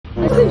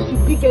I say you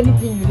should pick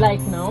anything you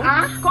like now.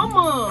 Come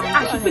on.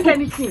 I should pick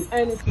anything.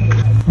 Anything.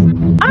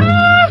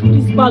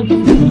 This bag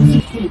is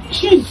beautiful.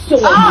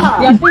 Jesus.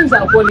 Their things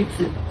are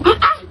quality.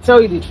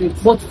 Tell you the truth.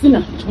 But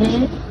Tina,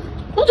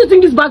 don't you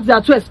think these bags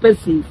are too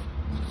expensive?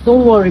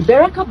 Don't worry,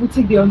 Beracha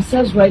boutique they're on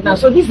sales right now,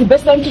 so this is the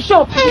best time to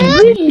shop.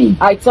 Really?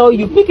 I tell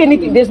you, pick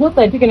anything. There's no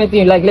time. Pick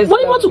anything you like. Let's.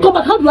 When you want to come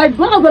back, how do I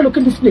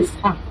locate this place?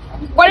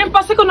 Well, in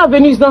Second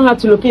Avenue is not hard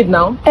to locate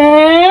now.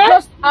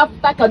 Just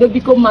after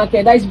Kadobiko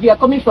Market, that is if you are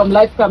coming from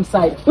Life Camp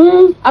side.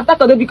 After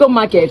Kadobiko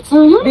Market,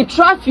 the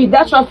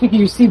traffic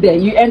you see there,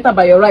 you enter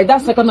by your right.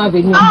 That's Second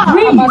Avenue.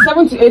 Really? About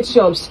 7 to 8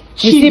 shops.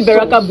 You see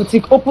Beracha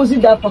boutique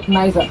opposite that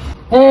Fortnizer.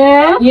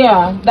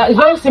 Yeah, that is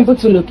very simple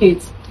to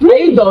locate. Are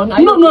you done?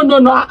 No. No,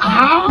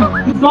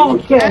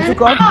 okay. This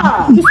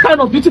kind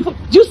of beautiful. Do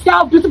you see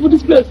how beautiful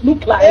this place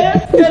look like?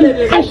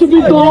 I should be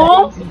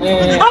done.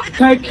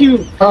 Thank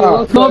you.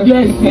 God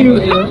bless you.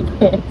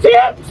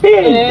 God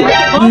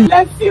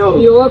bless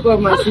you. You're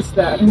welcome, my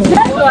sister.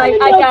 So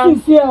I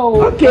can.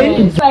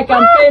 Okay. So I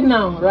can pay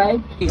now,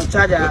 right?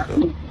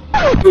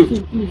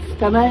 Please,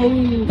 can I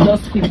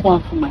just pick one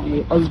for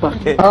my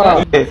husband?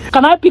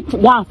 Can I pick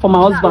one for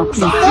my husband,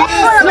 please?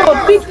 No,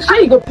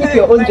 sure you go pick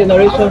your own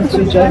generation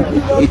too, John.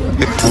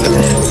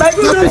 Why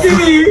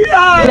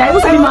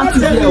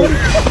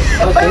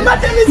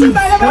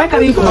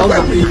can't you for my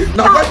husband?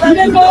 No,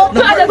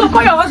 go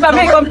call your husband,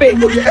 make him pay.